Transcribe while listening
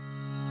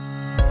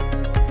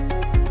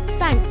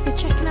Thanks for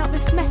checking out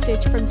this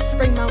message from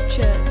Springmount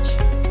Church.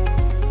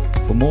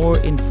 For more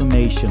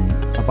information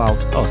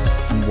about us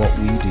and what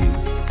we do,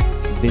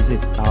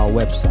 visit our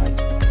website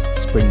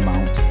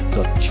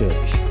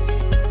springmount.church.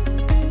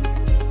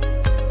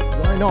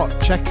 Why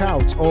not check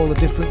out all the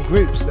different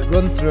groups that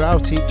run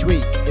throughout each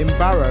week in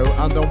Barrow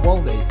and on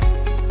Walney?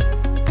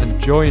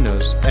 And join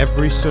us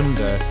every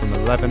Sunday from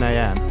 11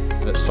 a.m.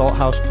 at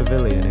Salthouse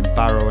Pavilion in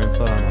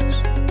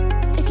Barrow-in-Furness.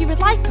 If you would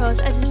like us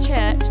as a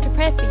church to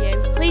pray for you,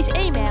 please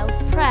email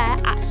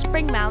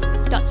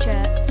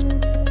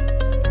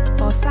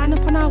prayer@springmount.church. Or sign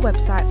up on our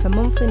website for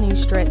monthly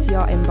news straight to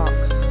your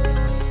inbox.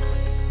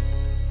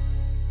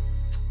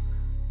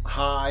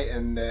 Hi,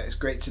 and it's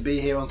great to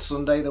be here on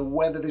Sunday. The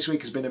weather this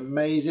week has been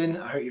amazing.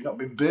 I hope you've not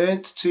been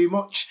burnt too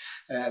much.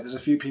 There's a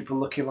few people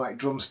looking like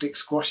drumstick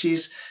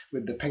squashes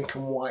with the pink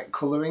and white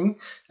colouring.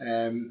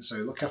 So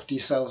look after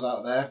yourselves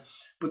out there.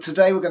 But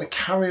today we're going to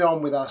carry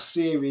on with our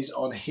series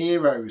on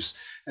heroes.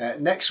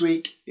 Next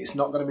week, it's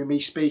not going to be me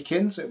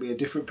speaking, so it'll be a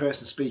different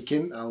person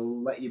speaking.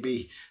 I'll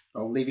leave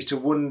you to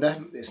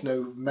wonder. It's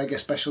no mega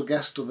special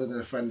guest other than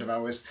a friend of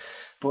ours.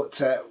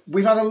 But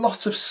we've had a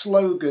lot of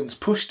slogans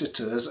pushed at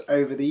us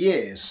over the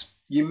years.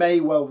 You may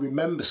well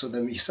remember some of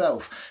them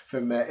yourself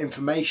from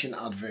information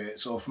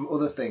adverts or from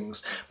other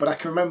things. But I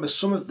can remember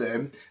some of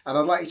them, and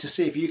I'd like you to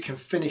see if you can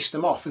finish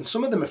them off. And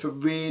some of them are for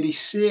really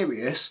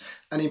serious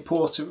and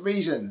important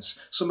reasons.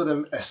 Some of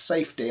them are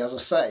safety, as I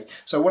say.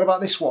 So what about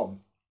this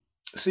one?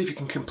 See if you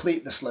can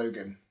complete the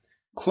slogan.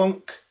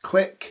 Clunk,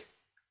 click,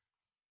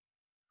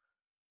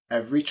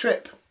 every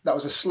trip. That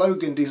was a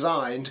slogan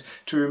designed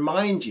to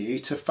remind you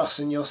to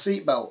fasten your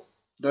seatbelt.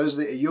 Those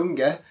that are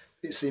younger,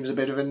 it seems a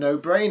bit of a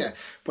no-brainer.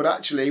 But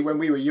actually, when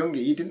we were younger,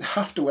 you didn't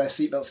have to wear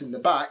seatbelts in the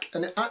back.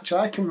 And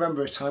actually, I can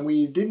remember a time where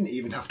you didn't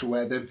even have to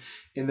wear them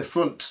in the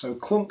front. So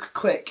clunk,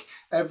 click,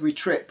 every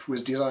trip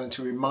was designed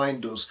to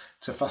remind us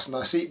to fasten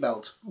our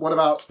seatbelt. What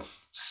about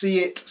see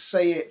it,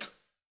 say it,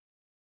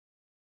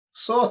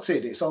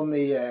 sorted? It's on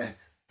the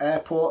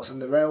airports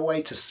and the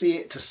railway, to see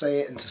it, to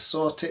say it, and to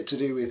sort it, to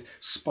do with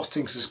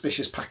spotting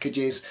suspicious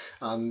packages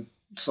and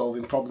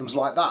solving problems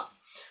like that.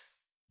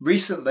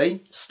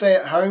 Recently, stay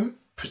at home,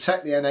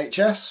 protect the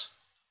NHS,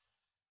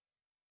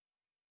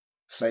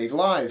 save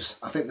lives.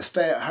 I think the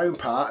stay at home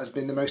part has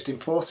been the most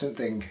important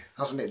thing,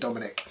 hasn't it,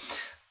 Dominic?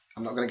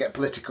 I'm not going to get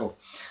political.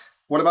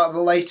 What about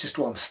the latest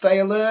one? Stay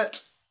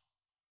alert,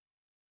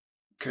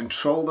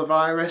 control the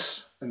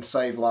virus, and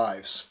save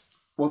lives.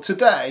 Well,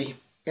 today,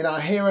 in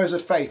our Heroes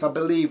of Faith, I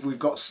believe we've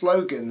got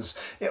slogans.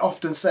 It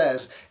often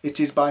says, it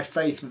is by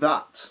faith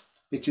that,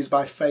 it is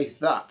by faith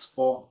that,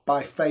 or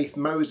by faith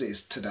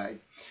Moses today.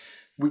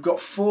 We've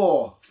got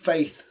 4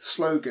 faith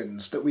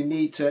slogans that we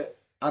need to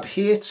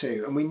adhere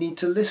to and we need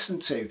to listen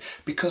to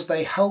because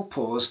they help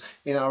us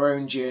in our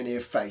own journey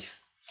of faith.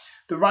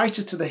 The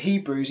writer to the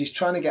Hebrews is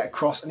trying to get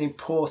across an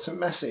important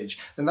message,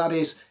 and that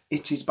is,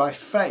 it is by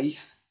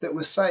faith that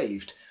we're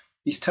saved.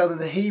 He's telling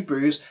the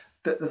Hebrews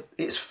that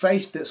it's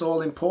faith that's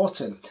all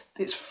important.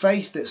 It's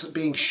faith that's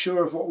being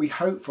sure of what we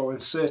hope for and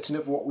certain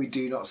of what we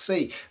do not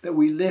see. That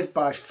we live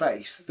by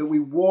faith, that we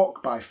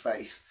walk by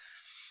faith.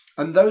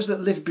 And those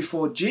that lived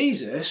before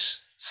Jesus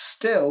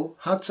still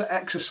had to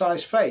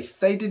exercise faith.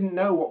 They didn't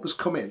know what was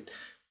coming,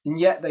 and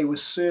yet they were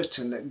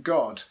certain that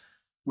God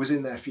was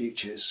in their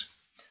futures.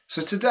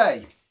 So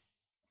today,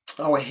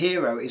 our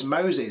hero is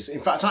Moses.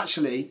 In fact,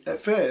 actually, at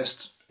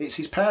first, it's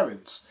his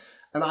parents.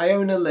 And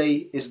Iona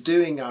Lee is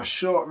doing our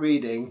short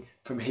reading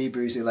from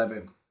Hebrews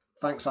 11.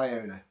 Thanks,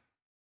 Iona.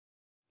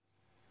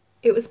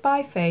 It was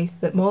by faith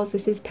that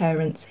Moses'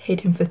 parents hid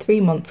him for 3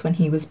 months when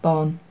he was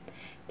born.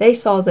 They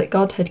saw that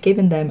God had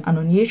given them an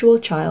unusual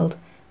child,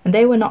 and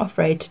they were not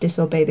afraid to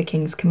disobey the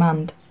king's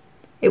command.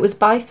 It was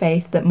by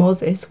faith that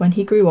Moses, when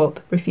he grew up,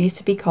 refused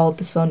to be called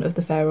the son of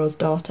the Pharaoh's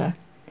daughter.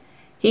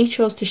 He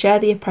chose to share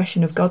the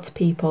oppression of God's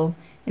people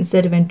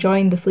instead of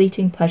enjoying the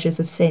fleeting pleasures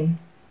of sin.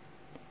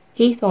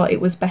 He thought it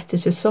was better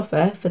to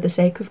suffer for the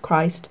sake of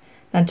Christ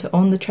than to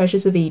own the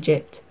treasures of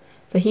Egypt,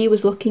 for he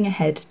was looking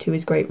ahead to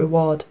his great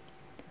reward.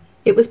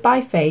 It was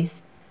by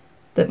faith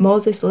that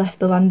Moses left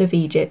the land of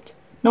Egypt,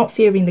 not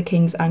fearing the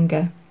king's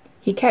anger.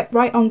 He kept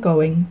right on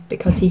going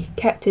because he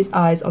kept his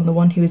eyes on the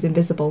one who is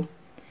invisible.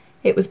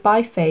 It was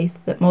by faith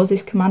that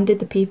Moses commanded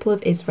the people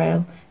of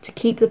Israel to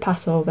keep the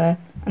Passover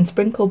and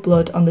sprinkle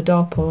blood on the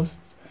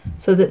doorposts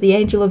so that the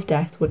angel of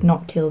death would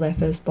not kill their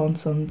firstborn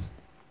sons.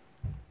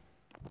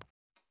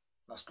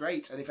 That's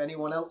great. And if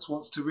anyone else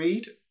wants to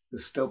read,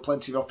 there's still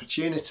plenty of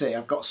opportunity.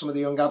 I've got some of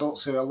the young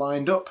adults who are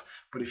lined up,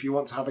 but if you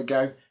want to have a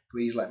go,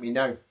 please let me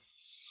know.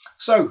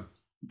 So,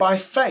 by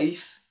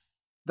faith,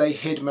 they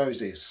hid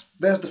Moses.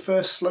 There's the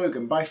first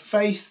slogan. By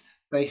faith,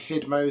 they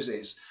hid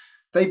Moses.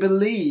 They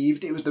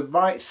believed it was the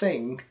right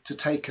thing to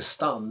take a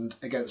stand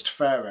against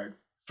Pharaoh.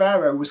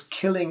 Pharaoh was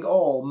killing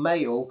all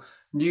male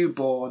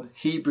newborn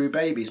Hebrew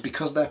babies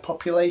because their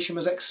population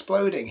was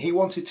exploding. He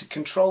wanted to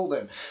control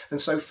them. And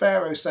so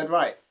Pharaoh said,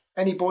 right,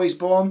 any boys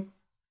born,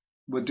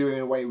 we're doing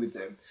away with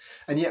them.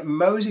 And yet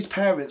Moses'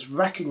 parents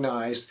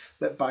recognised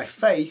that by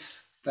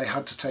faith, they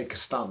had to take a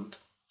stand.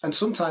 And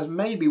sometimes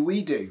maybe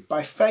we do.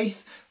 By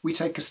faith, we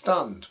take a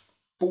stand.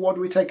 But what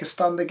do we take a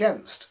stand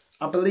against?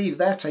 I believe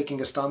they're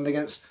taking a stand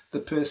against the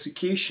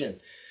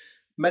persecution.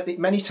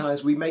 Many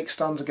times we make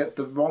stands against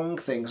the wrong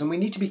things, and we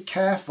need to be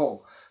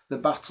careful the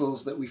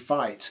battles that we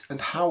fight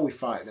and how we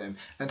fight them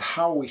and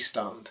how we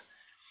stand.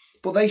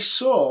 But they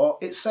saw,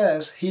 it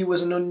says, he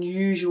was an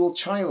unusual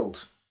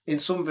child. In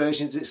some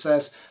versions it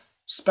says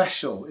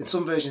special. In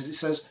some versions it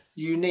says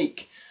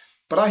unique.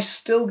 But I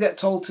still get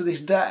told to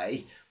this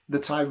day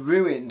that I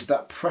ruined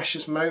that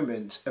precious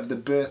moment of the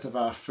birth of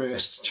our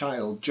first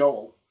child,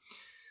 Joel.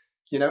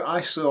 You know,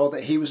 I saw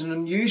that he was an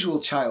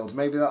unusual child.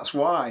 Maybe that's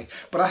why.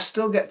 But I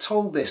still get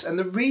told this. And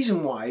the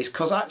reason why is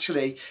because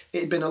actually it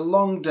had been a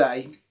long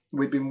day.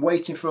 We'd been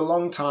waiting for a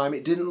long time.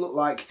 It didn't look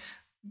like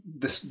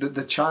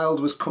the child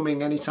was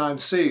coming anytime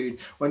soon.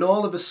 When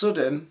all of a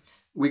sudden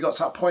we got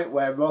to that point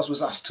where Ros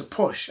was asked to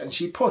push, and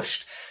she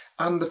pushed.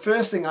 And the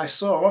first thing I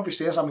saw,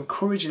 obviously, as I'm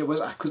encouraging her,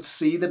 was I could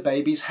see the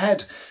baby's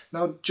head.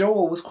 Now,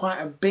 Joel was quite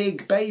a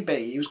big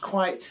baby. He was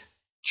quite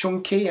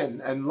chunky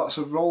and lots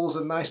of rolls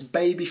of nice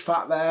baby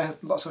fat there,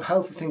 lots of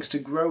healthy things to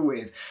grow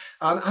with.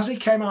 And as he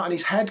came out and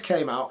his head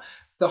came out,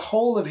 the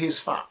whole of his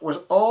fat was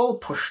all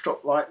pushed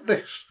up like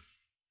this.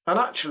 And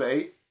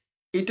actually,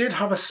 he did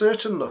have a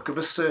certain look of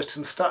a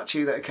certain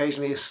statue that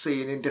occasionally is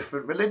seen in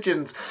different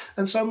religions.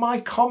 And so my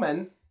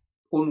comment,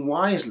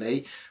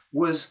 unwisely,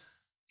 was,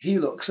 he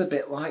looks a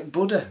bit like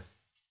Buddha.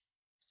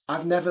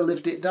 I've never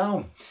lived it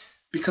down.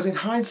 Because in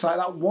hindsight,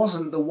 that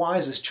wasn't the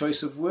wisest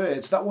choice of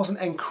words. That wasn't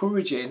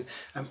encouraging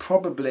and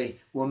probably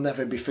will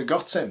never be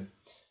forgotten.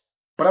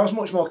 But I was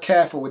much more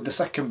careful with the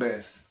second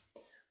birth.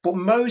 But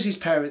Moses'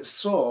 parents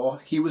saw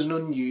he was an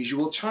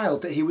unusual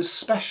child, that he was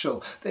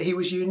special, that he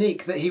was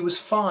unique, that he was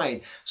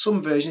fine.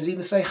 Some versions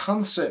even say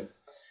handsome.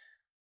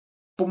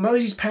 But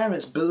Moses'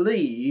 parents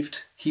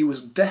believed he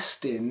was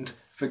destined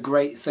for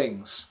great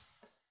things.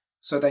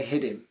 So they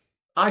hid him.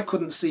 I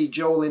couldn't see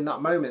Joel in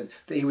that moment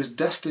that he was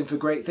destined for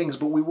great things,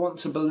 but we want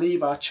to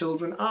believe our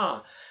children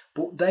are.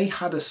 But they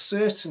had a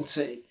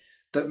certainty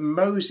that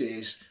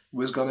Moses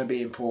was going to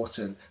be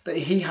important, that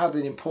he had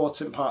an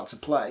important part to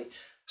play.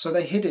 So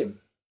they hid him.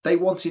 They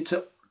wanted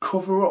to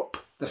cover up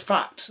the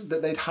fact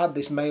that they'd had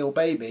this male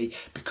baby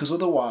because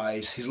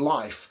otherwise his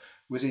life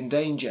was in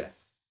danger.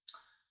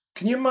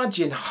 Can you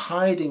imagine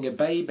hiding a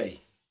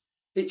baby?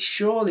 It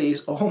surely is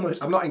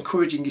almost, I'm not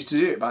encouraging you to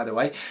do it, by the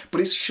way, but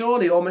it's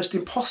surely almost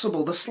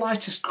impossible. The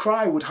slightest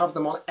cry would have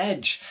them on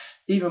edge,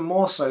 even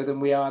more so than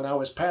we are now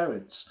as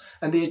parents.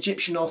 And the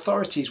Egyptian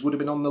authorities would have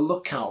been on the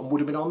lookout and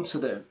would have been onto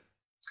them.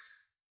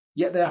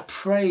 Yet they are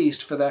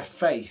praised for their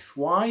faith.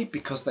 Why?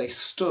 Because they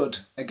stood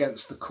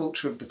against the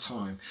culture of the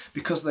time.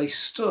 Because they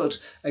stood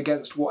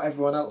against what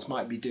everyone else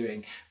might be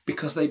doing.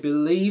 Because they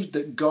believed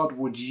that God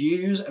would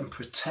use and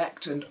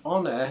protect and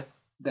honour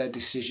their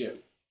decision.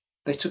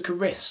 They took a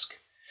risk.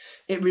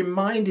 It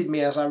reminded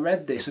me as I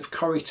read this of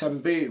Corrie ten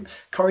Boom.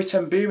 Corrie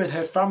ten Boom and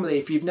her family,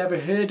 if you've never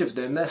heard of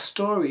them, their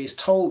story is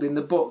told in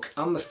the book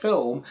and the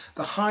film,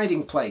 The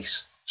Hiding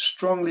Place.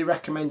 Strongly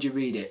recommend you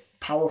read it.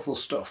 Powerful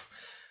stuff.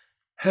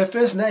 Her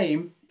first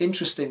name,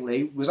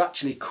 interestingly, was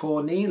actually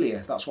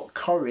Cornelia. That's what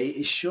Corrie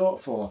is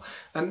short for.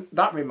 And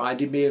that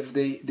reminded me of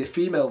the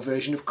female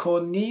version of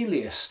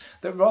Cornelius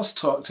that Ros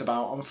talked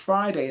about on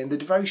Friday in the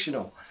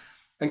devotional.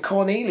 And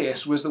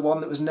Cornelius was the one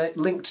that was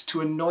linked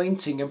to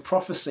anointing and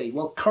prophecy.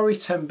 Well, Corrie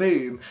ten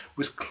Boom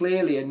was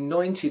clearly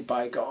anointed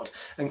by God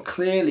and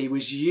clearly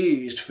was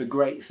used for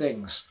great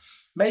things.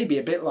 Maybe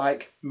a bit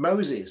like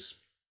Moses.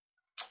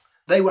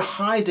 They were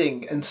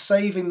hiding and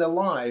saving the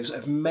lives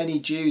of many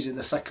Jews in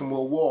the Second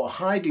World War,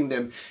 hiding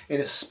them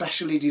in a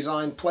specially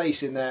designed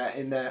place in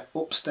their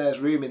upstairs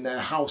room in their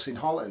house in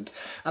Holland.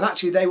 And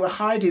actually they were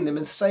hiding them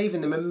and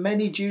saving them, and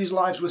many Jews'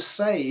 lives were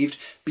saved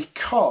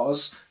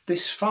because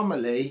this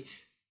family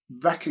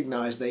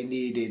recognised they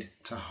needed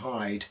to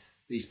hide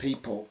these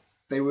people.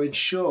 They were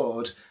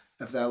ensured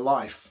of their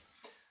life.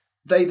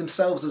 They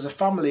themselves as a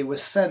family were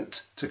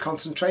sent to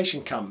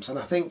concentration camps, and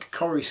I think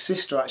Corrie's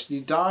sister actually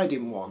died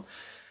in one.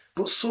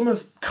 But some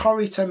of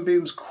Corrie ten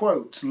Boom's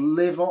quotes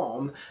live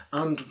on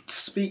and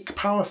speak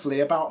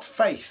powerfully about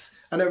faith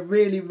and are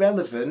really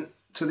relevant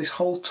to this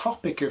whole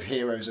topic of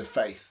heroes of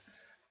faith.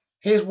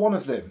 Here's one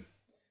of them.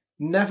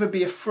 Never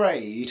be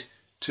afraid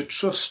to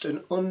trust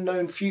an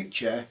unknown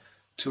future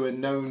to a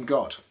known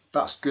God.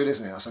 That's good,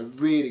 isn't it? That's a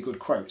really good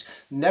quote.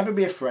 Never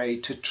be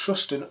afraid to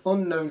trust an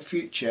unknown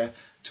future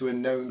to a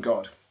known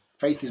God.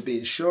 Faith is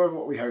being sure of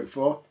what we hope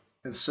for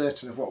and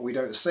certain of what we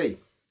don't see.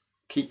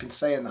 Keep in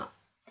saying that.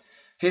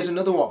 Here's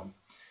another one.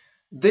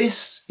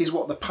 This is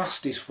what the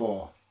past is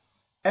for.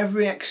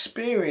 Every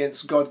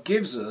experience God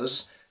gives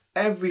us,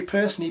 every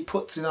person he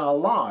puts in our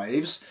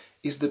lives,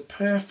 is the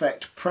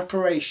perfect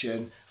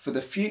preparation for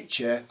the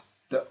future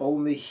that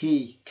only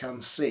he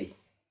can see.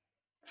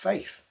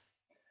 Faith.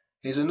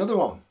 Here's another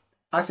one.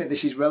 I think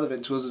this is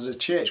relevant to us as a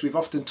church. We've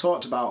often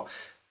talked about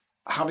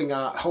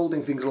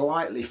holding things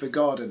lightly for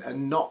God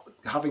and not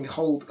having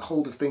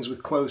hold of things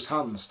with closed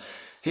hands.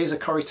 Here's a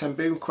Corrie ten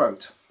Boom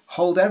quote.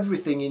 Hold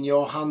everything in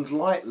your hands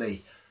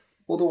lightly.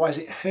 Otherwise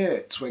it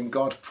hurts when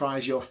God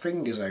pries your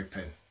fingers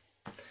open.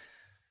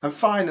 And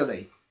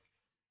finally,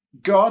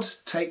 God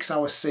takes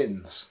our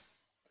sins,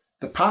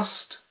 the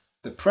past,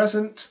 the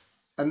present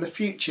and the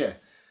future,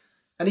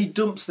 and he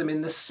dumps them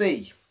in the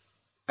sea,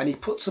 and he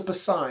puts up a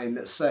sign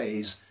that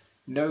says,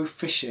 "No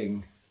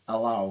fishing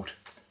allowed."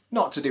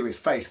 Not to do with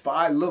faith, but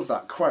I love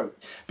that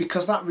quote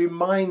because that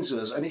reminds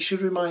us, and it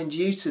should remind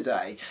you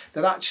today,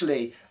 that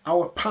actually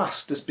our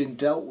past has been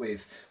dealt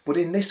with. But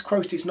in this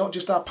quote, it's not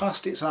just our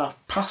past, it's our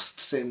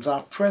past sins,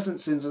 our present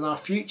sins and our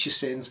future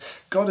sins.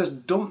 God has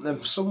dumped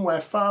them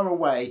somewhere far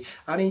away,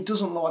 and he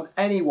doesn't want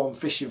anyone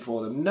fishing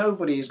for them.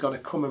 Nobody is going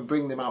to come and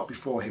bring them out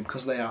before him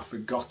because they are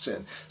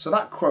forgotten. So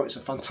that quote's a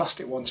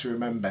fantastic one to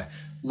remember.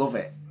 Love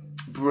it.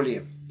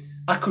 Brilliant.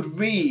 I could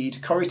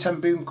read Corrie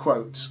ten Boom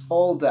quotes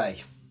all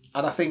day,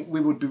 and I think we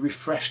would be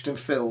refreshed and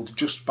filled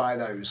just by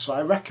those. So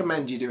I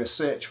recommend you do a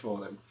search for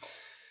them.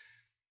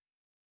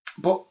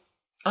 But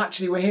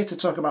actually, we're here to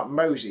talk about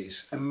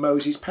Moses and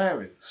Moses'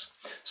 parents.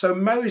 So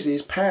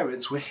Moses'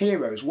 parents were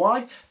heroes.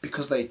 Why?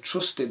 Because they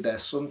trusted their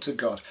son to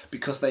God,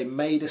 because they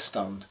made a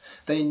stand.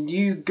 They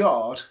knew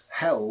God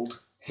held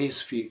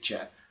his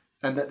future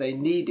and that they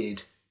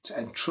needed to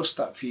entrust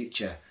that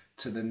future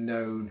to the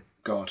known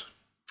God.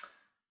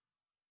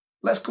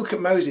 Let's look at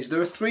Moses. There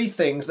are three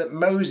things that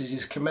Moses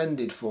is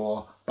commended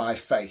for by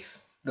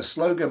faith. The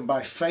slogan,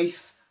 by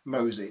faith,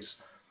 Moses.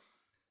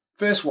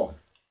 First one,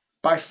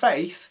 by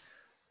faith,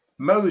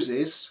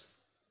 Moses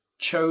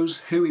chose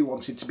who he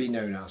wanted to be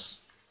known as.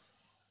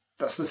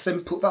 That's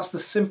the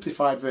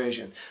simplified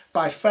version.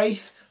 By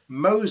faith,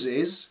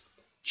 Moses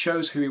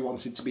chose who he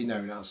wanted to be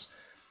known as.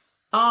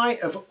 I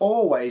have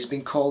always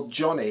been called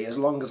Johnny as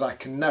long as I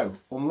can know,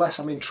 unless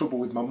I'm in trouble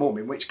with my mum,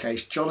 in which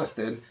case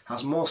Jonathan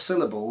has more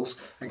syllables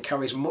and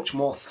carries much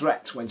more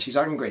threat when she's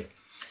angry.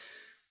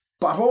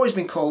 But I've always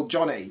been called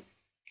Johnny,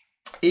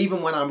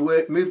 even when I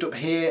moved up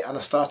here and I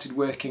started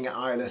working at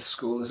Isleth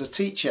School as a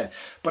teacher.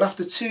 But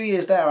after 2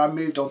 years there, I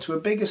moved on to a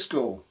bigger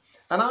school.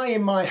 And I,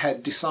 in my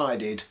head,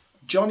 decided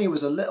Johnny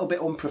was a little bit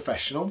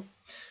unprofessional.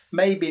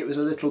 Maybe it was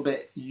a little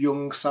bit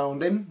young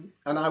sounding,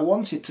 and I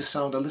wanted to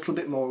sound a little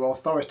bit more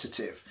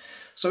authoritative.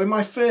 So in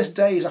my first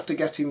days after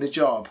getting the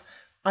job,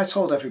 I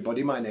told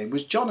everybody my name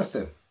was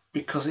Jonathan,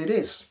 because it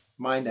is.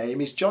 My name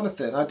is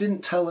Jonathan. I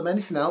didn't tell them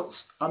anything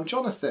else. I'm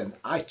Jonathan.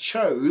 I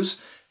chose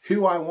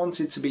who I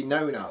wanted to be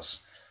known as.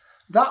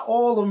 That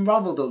all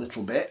unravelled a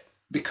little bit,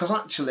 because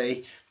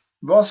actually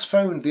Ros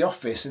phoned the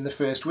office in the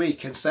first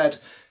week and said,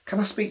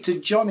 "Can I speak to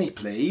Johnny,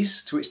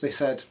 please?" To which they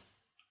said,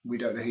 "We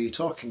don't know who you're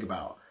talking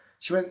about."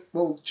 She went,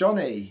 "Well,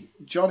 Johnny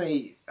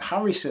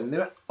Harrison." They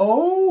went,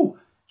 "Oh,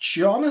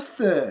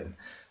 Jonathan."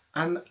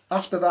 And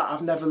after that,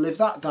 I've never lived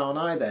that down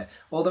either.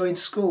 Although in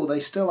school,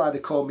 they still either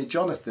called me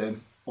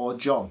Jonathan or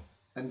John.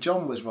 And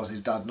John was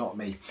Ros's dad, not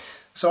me.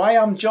 So I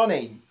am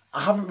Johnny.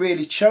 I haven't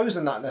really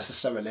chosen that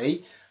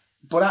necessarily,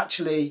 but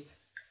actually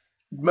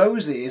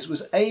Moses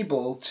was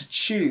able to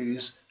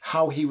choose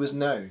how he was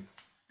known.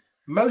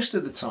 Most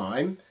of the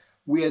time,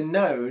 we are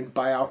known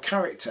by our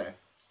character,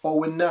 or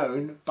we're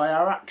known by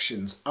our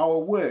actions, our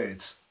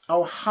words,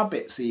 our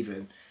habits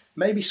even.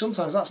 Maybe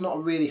sometimes that's not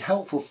a really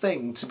helpful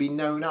thing to be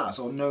known as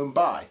or known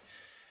by.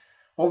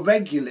 Or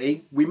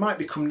regularly, we might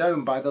become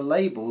known by the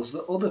labels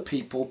that other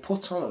people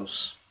put on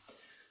us.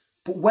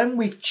 But when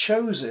we've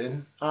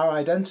chosen our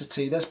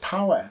identity, there's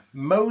power.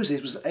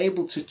 Moses was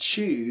able to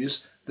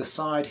choose the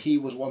side he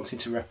was wanting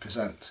to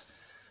represent.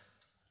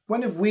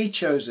 When have we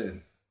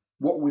chosen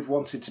what we've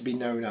wanted to be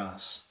known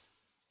as?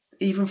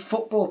 Even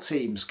football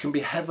teams can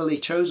be heavily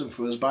chosen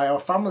for us by our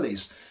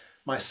families.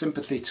 My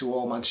sympathy to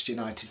all Manchester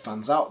United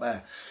fans out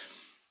there.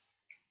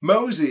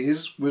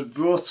 Moses was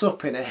brought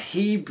up in a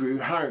Hebrew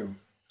home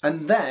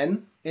and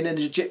then in an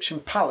Egyptian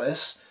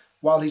palace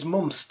while his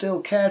mum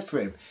still cared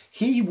for him.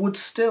 He would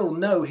still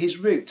know his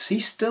roots. He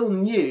still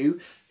knew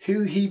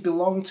who he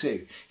belonged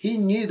to. He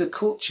knew the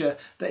culture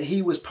that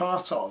he was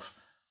part of.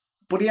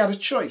 But he had a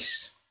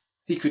choice.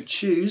 He could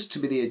choose to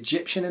be the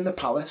Egyptian in the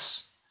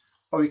palace,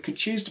 or he could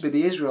choose to be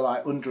the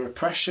Israelite under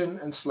oppression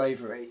and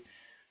slavery.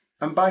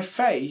 And by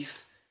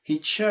faith, he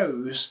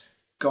chose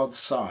God's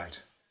side.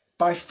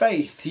 By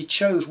faith, he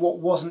chose what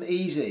wasn't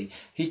easy.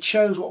 He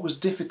chose what was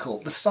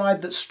difficult, the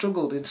side that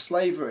struggled in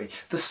slavery,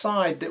 the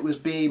side that was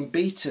being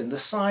beaten, the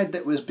side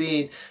that was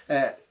being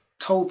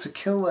told to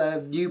kill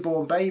their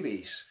newborn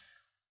babies.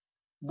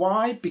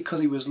 Why?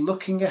 Because he was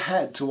looking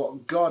ahead to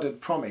what God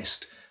had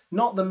promised,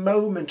 not the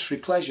momentary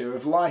pleasure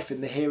of life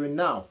in the here and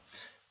now.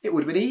 It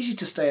would have been easy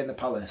to stay in the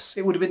palace.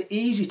 It would have been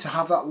easy to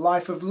have that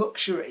life of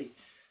luxury.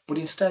 But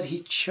instead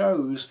he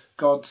chose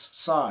God's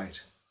side.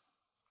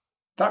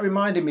 That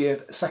reminded me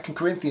of 2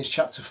 Corinthians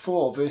chapter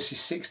 4, verses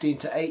 16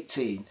 to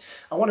 18.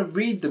 I want to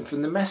read them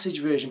from the Message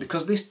version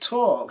because this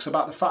talks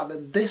about the fact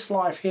that this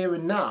life here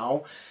and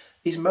now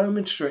is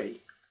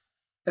momentary.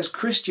 As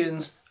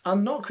Christians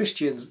and not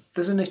Christians,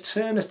 there's an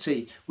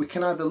eternity we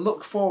can either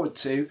look forward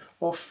to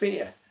or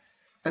fear.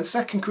 And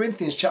 2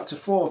 Corinthians chapter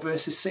 4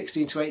 verses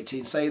 16 to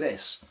 18 say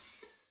this: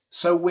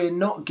 "So we're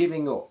not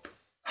giving up.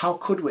 How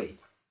could we?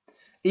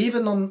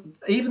 Even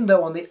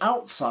though on the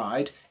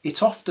outside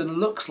it often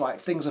looks like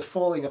things are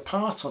falling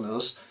apart on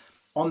us,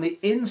 on the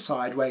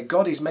inside where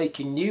God is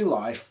making new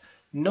life,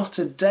 not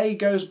a day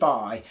goes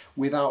by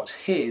without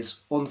his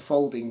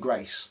unfolding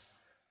grace.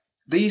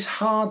 These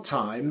hard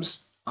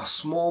times are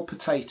small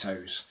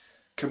potatoes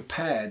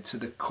compared to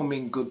the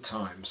coming good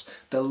times,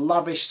 the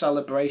lavish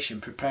celebration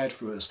prepared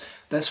for us.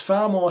 There's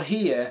far more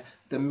here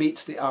than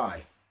meets the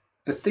eye.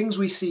 The things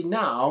we see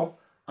now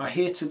are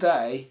here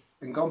today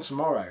and gone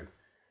tomorrow.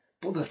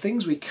 But the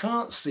things we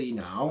can't see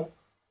now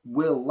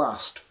will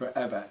last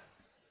forever.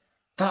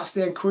 That's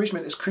the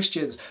encouragement as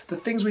Christians. The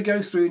things we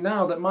go through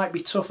now that might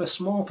be tough are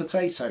small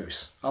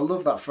potatoes. I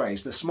love that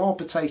phrase, the small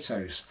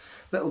potatoes.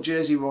 Little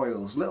Jersey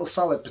Royals, little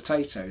salad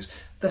potatoes.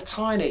 They're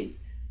tiny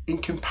in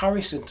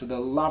comparison to the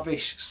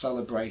lavish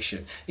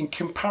celebration, in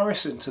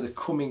comparison to the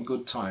coming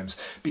good times,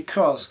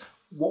 because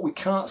what we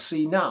can't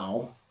see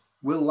now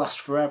will last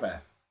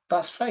forever.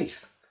 That's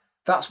faith.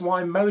 That's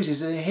why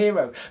Moses is a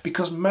hero,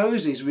 because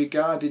Moses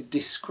regarded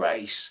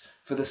disgrace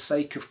for the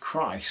sake of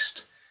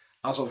Christ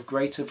as of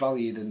greater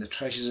value than the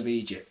treasures of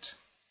Egypt.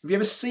 Have you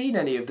ever seen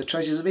any of the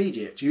treasures of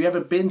Egypt? Have you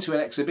ever been to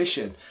an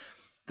exhibition?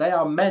 They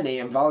are many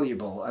and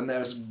valuable, and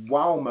there's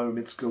wow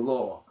moments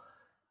galore.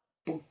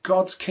 But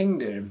God's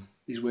kingdom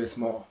is worth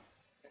more.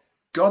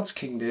 God's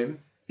kingdom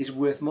is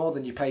worth more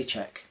than your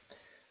paycheck.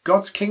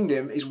 God's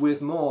kingdom is worth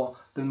more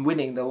than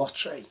winning the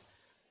lottery.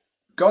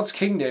 God's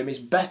kingdom is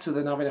better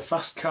than having a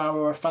fast car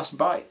or a fast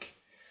bike.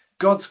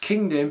 God's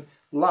kingdom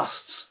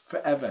lasts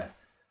forever.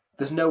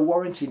 There's no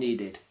warranty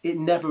needed. It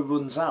never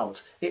runs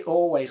out. It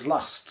always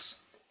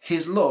lasts.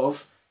 His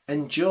love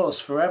endures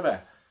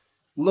forever.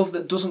 Love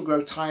that doesn't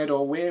grow tired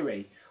or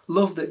weary.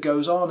 Love that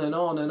goes on and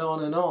on and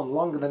on and on,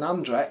 longer than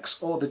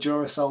Andrex or the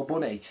Duracell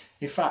bunny.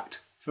 In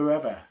fact,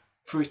 forever,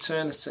 for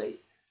eternity.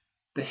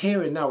 The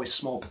here and now is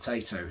small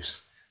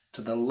potatoes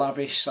to the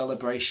lavish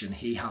celebration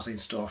he has in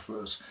store for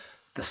us.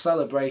 The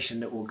celebration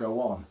that will go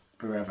on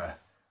forever.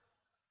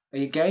 Are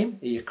you game?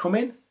 Are you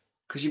coming?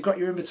 Because you've got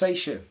your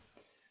invitation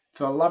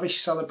for a lavish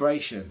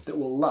celebration that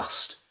will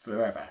last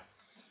forever.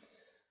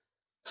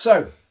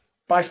 So,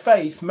 by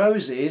faith,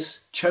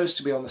 Moses chose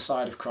to be on the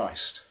side of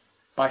Christ.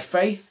 By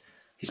faith,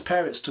 his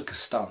parents took a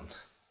stand.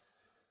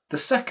 The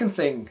second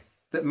thing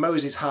that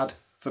Moses had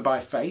for by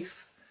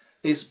faith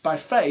is by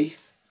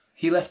faith,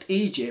 he left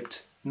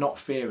Egypt not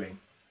fearing.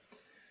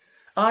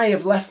 I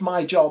have left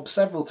my job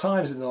several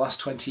times in the last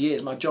 20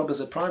 years, my job as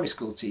a primary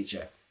school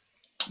teacher.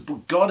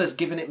 But God has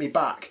given it me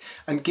back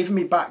and given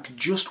me back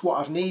just what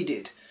I've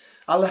needed.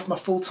 I left my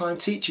full-time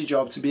teacher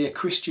job to be a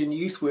Christian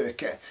youth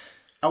worker.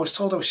 I was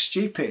told I was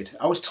stupid.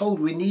 I was told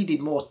we needed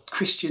more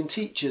Christian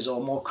teachers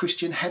or more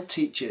Christian head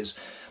teachers.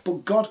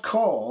 But God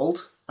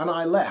called and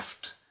I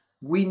left.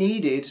 We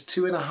needed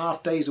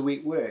 2.5 days a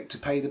week work to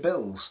pay the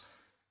bills.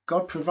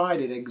 God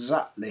provided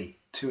exactly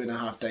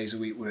 2.5 days a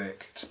week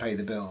work to pay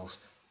the bills.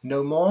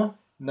 No more,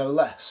 no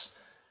less.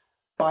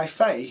 By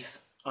faith,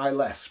 I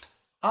left.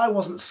 I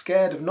wasn't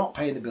scared of not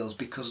paying the bills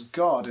because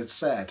God had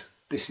said,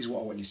 this is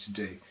what I want you to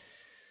do.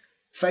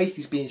 Faith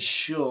is being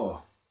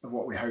sure of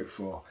what we hope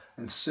for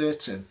and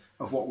certain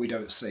of what we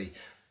don't see.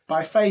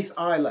 By faith,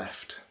 I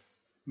left.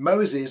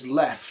 Moses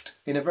left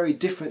in a very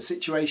different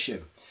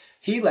situation.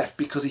 He left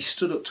because he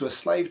stood up to a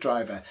slave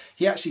driver.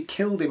 He actually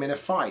killed him in a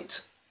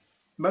fight.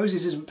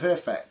 Moses isn't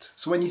perfect.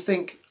 So when you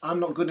think, I'm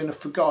not good enough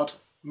for God,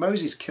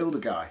 Moses killed a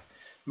guy.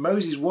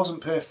 Moses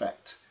wasn't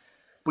perfect,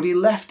 but he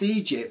left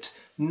Egypt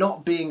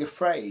not being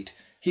afraid.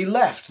 He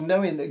left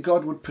knowing that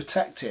God would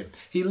protect him.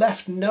 He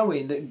left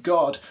knowing that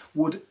God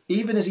would,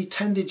 even as he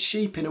tended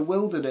sheep in a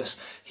wilderness,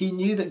 he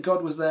knew that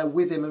God was there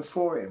with him and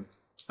for him.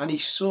 And he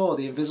saw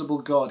the invisible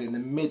God in the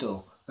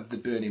middle of the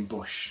burning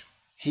bush.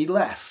 He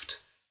left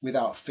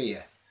without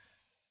fear.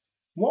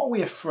 What are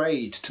we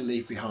afraid to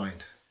leave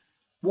behind?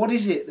 What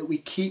is it that we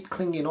keep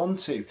clinging on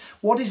to?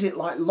 What is it,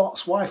 like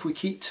Lot's wife, we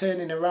keep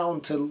turning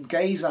around to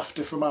gaze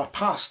after from our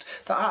past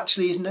that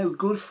actually is no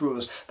good for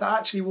us, that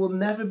actually will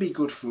never be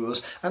good for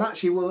us and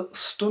actually will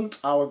stunt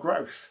our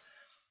growth?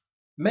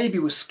 Maybe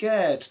we're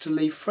scared to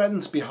leave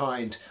friends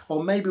behind,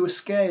 or maybe we're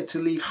scared to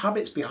leave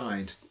habits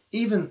behind.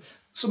 Even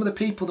some of the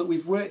people that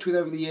we've worked with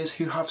over the years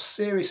who have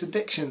serious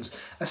addictions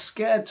are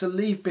scared to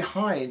leave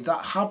behind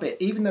that habit,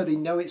 even though they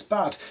know it's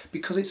bad,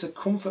 because it's a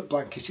comfort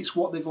blanket, it's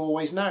what they've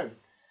always known.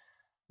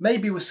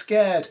 Maybe we're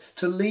scared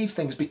to leave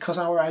things because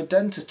our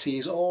identity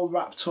is all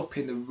wrapped up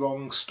in the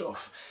wrong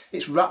stuff.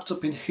 It's wrapped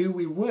up in who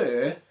we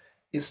were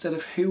instead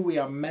of who we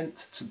are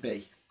meant to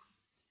be.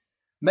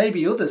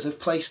 Maybe others have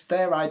placed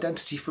their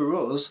identity for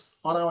us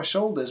on our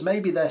shoulders.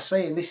 Maybe they're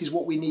saying this is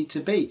what we need to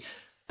be.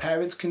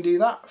 Parents can do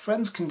that.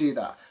 Friends can do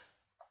that.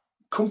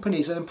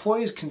 Companies and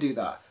employers can do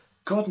that.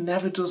 God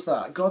never does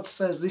that. God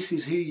says this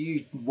is who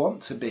you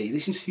want to be.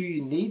 This is who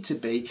you need to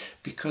be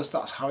because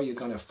that's how you're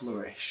going to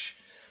flourish.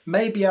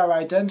 Maybe our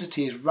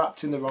identity is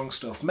wrapped in the wrong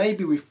stuff.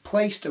 Maybe we've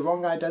placed a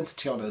wrong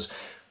identity on us,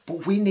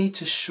 but we need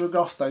to shrug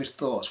off those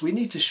thoughts. We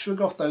need to shrug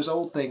off those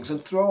old things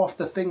and throw off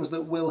the things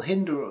that will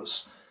hinder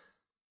us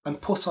and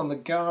put on the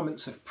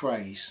garments of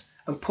praise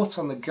and put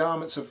on the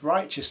garments of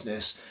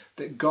righteousness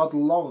that God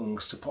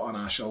longs to put on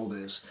our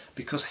shoulders,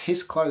 because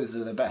his clothes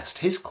are the best.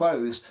 His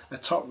clothes are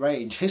top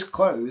range. His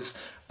clothes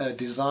are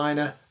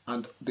designer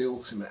and the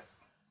ultimate.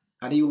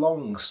 And he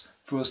longs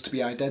for us to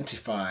be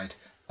identified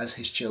as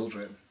his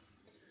children.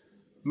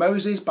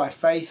 Moses, by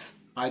faith,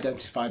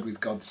 identified with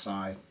God's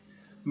side.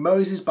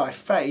 Moses, by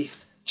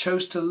faith,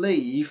 chose to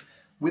leave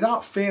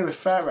without fear of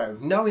Pharaoh,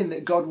 knowing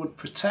that God would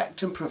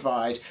protect and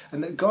provide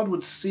and that God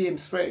would see him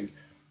through.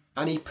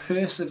 And he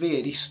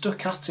persevered. He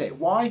stuck at it.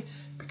 Why?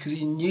 Because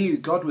he knew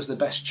God was the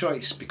best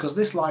choice, because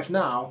this life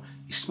now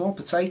is small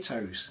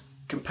potatoes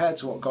compared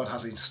to what God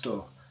has in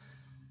store.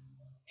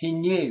 He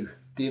knew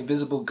the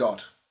invisible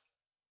God.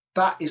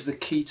 That is the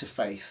key to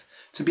faith.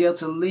 To be able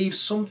to leave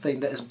something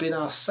that has been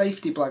our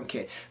safety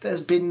blanket, that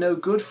has been no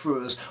good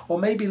for us, or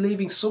maybe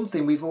leaving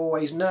something we've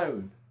always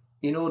known,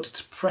 in order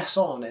to press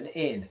on and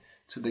in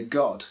to the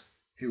God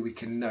who we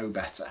can know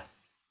better.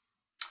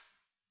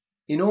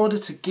 In order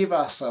to give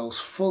ourselves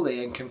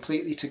fully and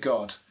completely to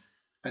God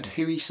and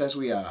who he says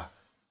we are,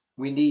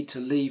 we need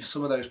to leave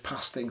some of those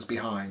past things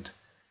behind.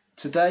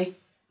 Today,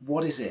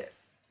 what is it?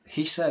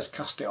 He says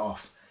cast it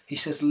off. He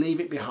says leave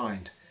it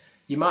behind.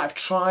 You might have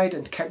tried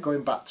and kept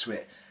going back to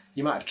it.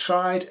 You might have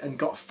tried and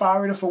got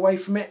far enough away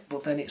from it,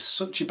 but then it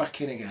sucks you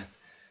back in again.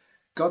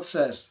 God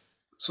says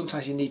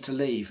sometimes you need to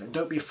leave, and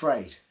don't be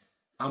afraid.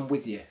 I'm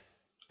with you.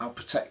 I'll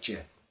protect you.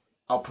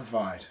 I'll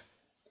provide.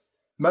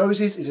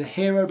 Moses is a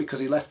hero because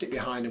he left it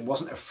behind and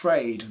wasn't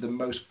afraid of the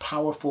most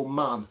powerful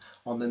man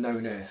on the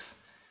known earth.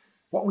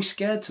 What are we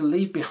scared to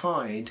leave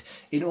behind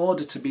in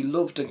order to be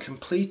loved and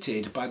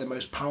completed by the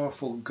most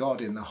powerful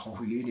God in the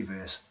whole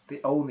universe, the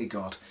only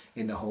God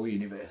in the whole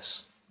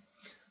universe?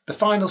 The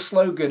final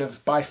slogan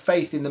of by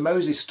faith in the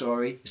Moses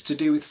story is to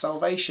do with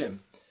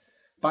salvation.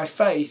 By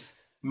faith,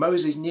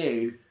 Moses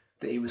knew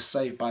that he was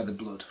saved by the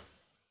blood.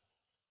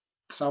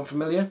 Sound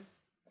familiar?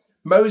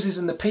 Moses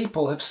and the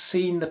people have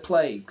seen the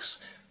plagues.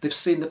 They've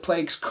seen the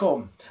plagues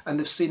come and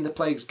they've seen the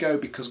plagues go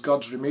because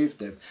God's removed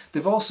them.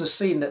 They've also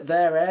seen that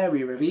their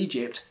area of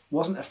Egypt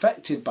wasn't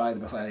affected by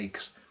the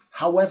plagues.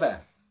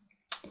 However,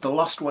 the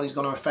last one is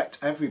going to affect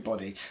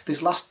everybody.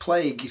 This last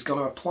plague is going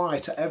to apply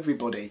to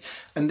everybody.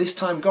 And this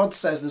time God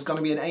says there's going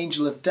to be an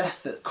angel of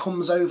death that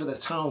comes over the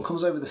town,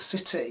 comes over the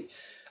city.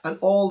 And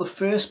all the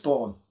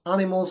firstborn,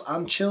 animals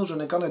and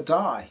children, are going to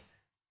die.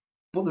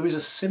 But there is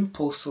a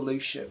simple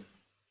solution.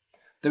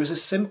 There is a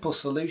simple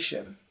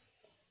solution.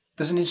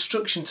 There's an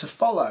instruction to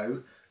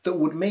follow that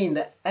would mean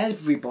that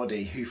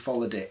everybody who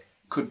followed it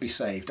could be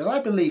saved. And I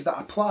believe that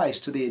applies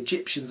to the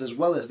Egyptians as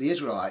well as the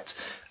Israelites.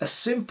 A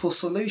simple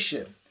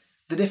solution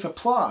that, if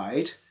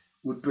applied,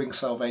 would bring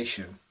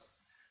salvation.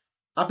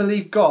 I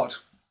believe God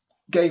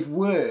gave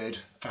word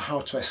for how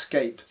to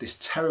escape this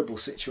terrible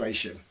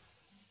situation.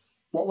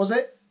 What was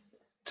it?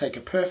 Take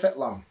a perfect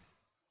lamb.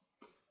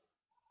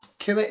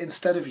 Kill it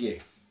instead of you.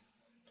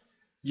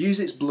 Use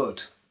its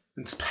blood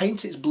and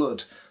paint its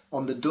blood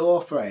on the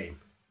door frame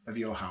of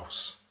your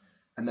house.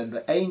 And then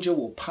the angel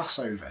will pass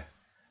over.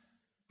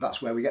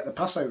 That's where we get the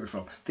Passover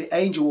from. The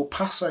angel will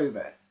pass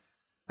over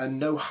and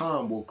no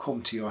harm will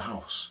come to your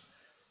house.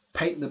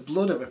 Paint the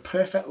blood of a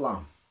perfect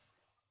lamb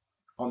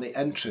on the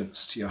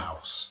entrance to your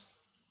house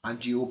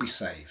and you will be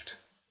saved.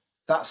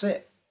 That's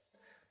it.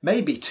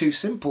 Maybe too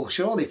simple,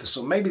 surely, for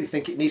some. Maybe they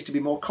think it needs to be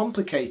more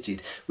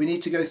complicated. We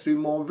need to go through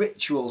more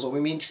rituals, or we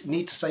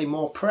need to say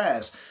more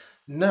prayers.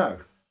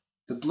 No.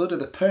 The blood of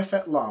the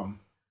perfect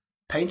lamb,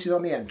 painted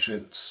on the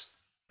entrance,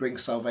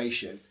 brings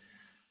salvation.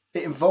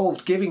 It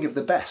involved giving of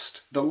the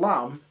best. The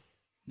lamb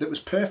that was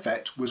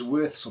perfect was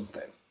worth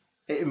something.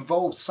 It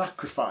involved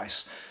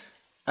sacrifice,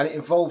 and it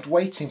involved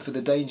waiting for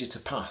the danger to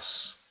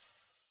pass.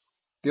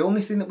 The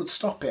only thing that would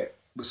stop it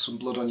was some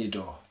blood on your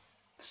door.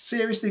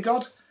 Seriously,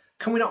 God?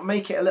 Can we not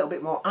make it a little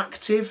bit more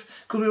active?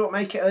 Could we not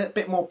make it a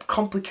bit more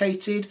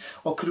complicated?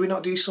 Or could we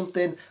not do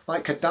something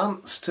like a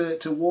dance to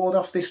ward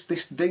off this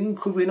thing?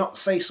 Could we not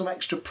say some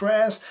extra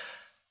prayers?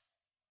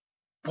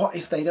 What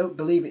if they don't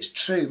believe it's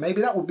true?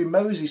 Maybe that would be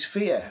Moses'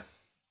 fear.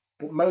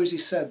 But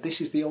Moses said this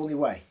is the only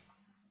way.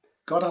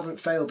 God hasn't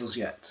failed us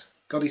yet.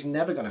 God is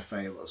never going to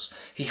fail us.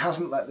 He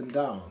hasn't let them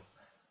down.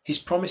 His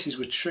promises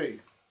were true.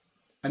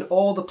 And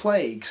all the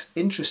plagues,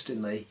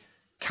 interestingly,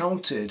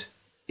 countered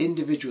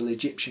individual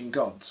Egyptian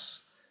gods.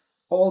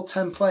 All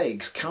 10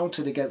 plagues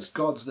counted against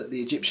gods that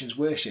the Egyptians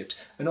worshipped,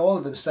 and all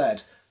of them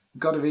said the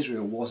God of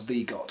Israel was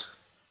the God.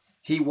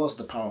 He was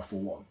the powerful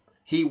one.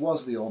 He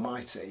was the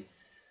Almighty.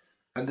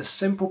 And the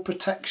simple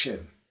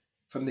protection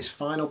from this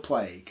final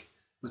plague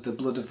was the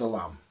blood of the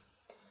Lamb.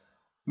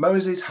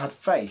 Moses had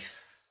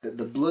faith that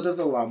the blood of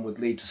the Lamb would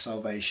lead to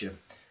salvation.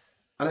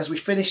 And as we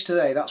finish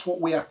today, that's what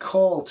we are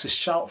called to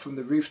shout from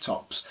the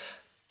rooftops.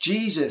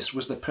 Jesus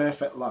was the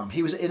perfect lamb.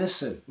 He was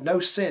innocent,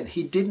 no sin.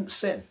 He didn't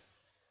sin.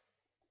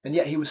 And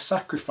yet he was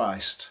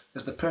sacrificed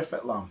as the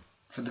perfect lamb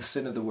for the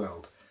sin of the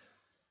world.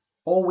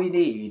 All we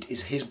need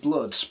is his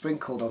blood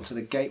sprinkled onto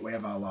the gateway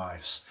of our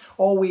lives.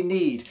 All we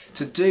need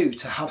to do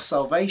to have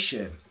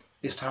salvation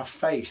is to have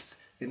faith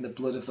in the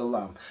blood of the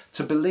lamb,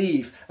 to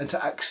believe and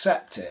to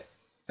accept it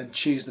and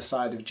choose the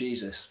side of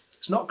Jesus.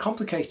 It's not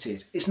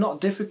complicated. It's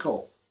not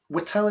difficult.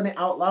 We're telling it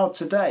out loud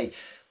today.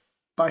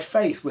 By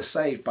faith, we're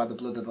saved by the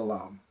blood of the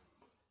Lamb.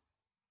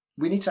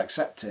 We need to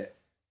accept it.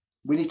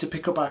 We need to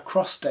pick up our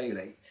cross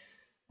daily.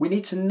 We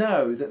need to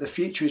know that the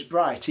future is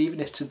bright, even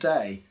if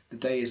today the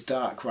day is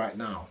dark right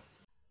now.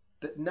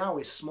 That now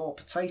is small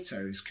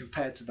potatoes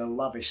compared to the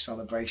lavish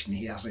celebration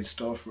he has in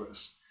store for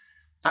us.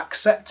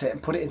 Accept it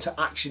and put it into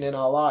action in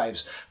our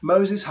lives.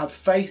 Moses had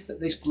faith that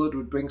this blood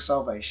would bring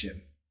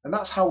salvation. And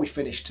that's how we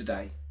finish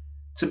today.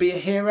 To be a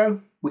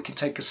hero, we can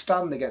take a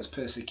stand against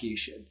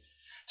persecution.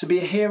 To be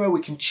a hero,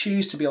 we can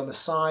choose to be on the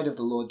side of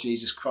the Lord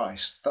Jesus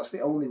Christ. That's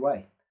the only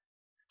way.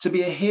 To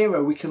be a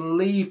hero, we can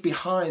leave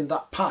behind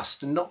that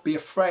past and not be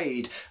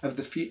afraid of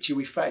the future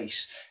we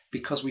face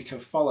because we can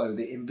follow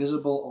the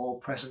invisible,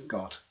 all-present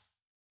God.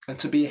 And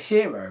to be a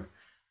hero,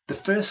 the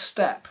first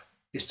step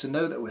is to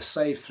know that we're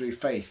saved through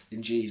faith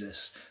in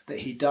Jesus, that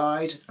he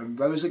died and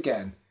rose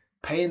again,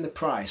 paying the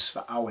price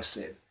for our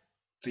sin,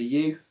 for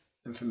you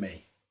and for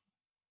me.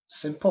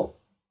 Simple.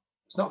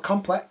 It's not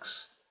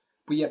complex,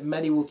 but yet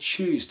many will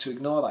choose to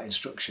ignore that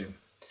instruction.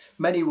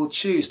 Many will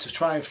choose to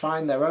try and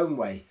find their own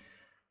way.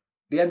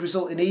 The end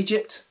result in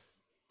Egypt,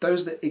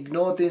 those that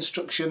ignored the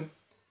instruction,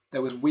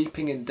 there was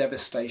weeping and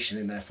devastation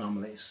in their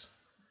families.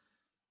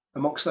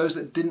 Amongst those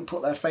that didn't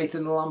put their faith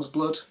in the Lamb's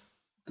blood,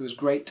 there was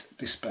great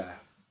despair.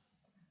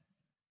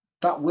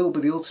 That will be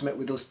the ultimate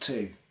with us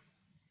too.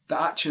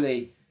 That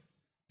actually,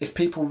 if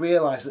people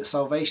realise that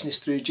salvation is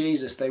through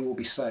Jesus, they will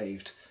be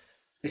saved.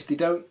 If they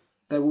don't,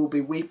 there will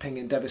be weeping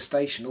and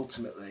devastation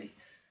ultimately.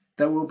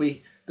 There will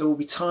be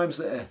times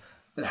that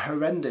are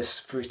horrendous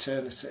for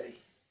eternity.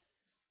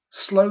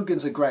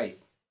 Slogans are great.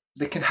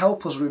 They can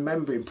help us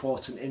remember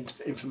important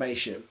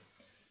information.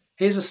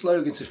 Here's a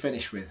slogan to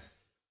finish with.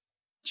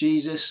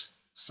 Jesus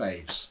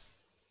saves.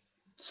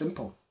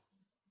 Simple.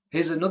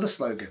 Here's another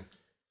slogan.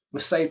 We're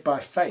saved by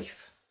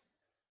faith,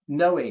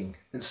 knowing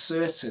and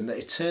certain that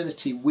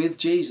eternity with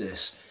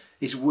Jesus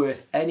is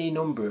worth any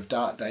number of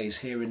dark days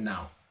here and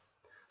now.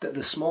 That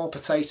the small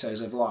potatoes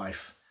of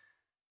life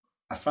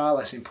are far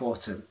less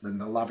important than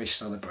the lavish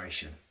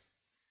celebration.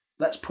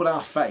 Let's put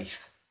our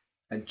faith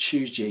and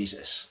choose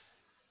Jesus.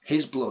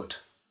 His blood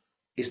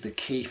is the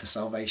key for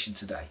salvation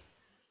today.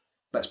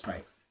 Let's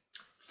pray.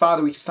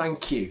 Father, we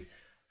thank you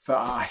for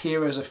our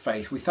heroes of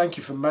faith. We thank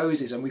you for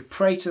Moses, and we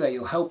pray today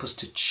you'll help us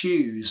to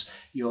choose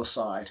your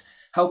side.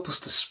 Help us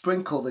to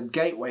sprinkle the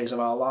gateways of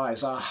our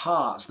lives, our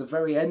hearts, the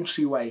very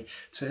entryway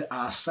to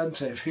our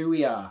centre of who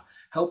we are.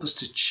 Help us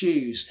to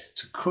choose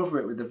to cover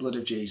it with the blood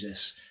of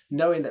Jesus,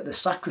 knowing that the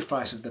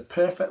sacrifice of the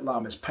perfect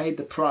Lamb has paid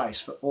the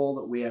price for all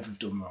that we ever have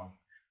done wrong,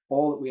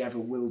 all that we ever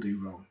will do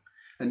wrong,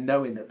 and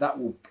knowing that that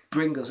will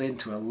bring us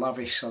into a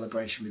lavish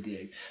celebration with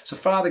you. So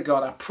Father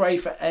God, I pray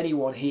for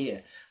anyone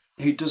here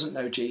who doesn't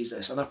know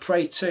Jesus, and I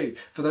pray too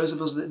for those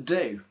of us that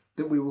do,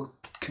 that we will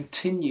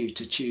continue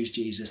to choose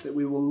Jesus, that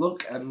we will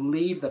look and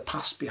leave the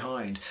past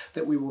behind,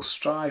 that we will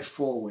strive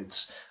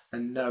forwards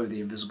and know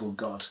the invisible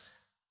God,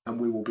 and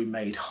we will be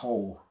made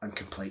whole and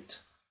complete.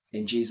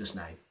 In Jesus'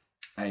 name,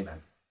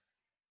 amen.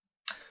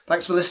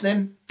 Thanks for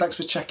listening. Thanks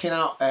for checking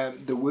out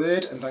the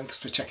word, and thanks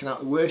for checking out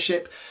the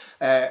worship.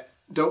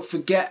 Don't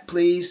forget,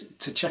 please,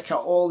 to check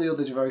out all the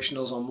other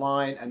devotionals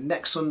online. And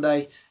next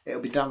Sunday, it'll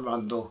be Dan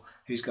Randall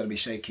who's going to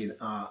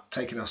be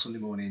taking our Sunday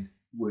morning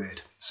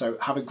word. So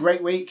have a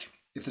great week.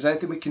 If there's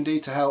anything we can do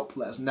to help,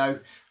 let us know.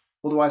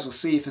 Otherwise, we'll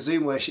see you for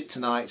Zoom worship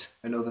tonight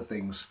and other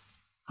things.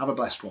 Have a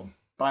blessed one.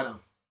 Bye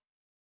now.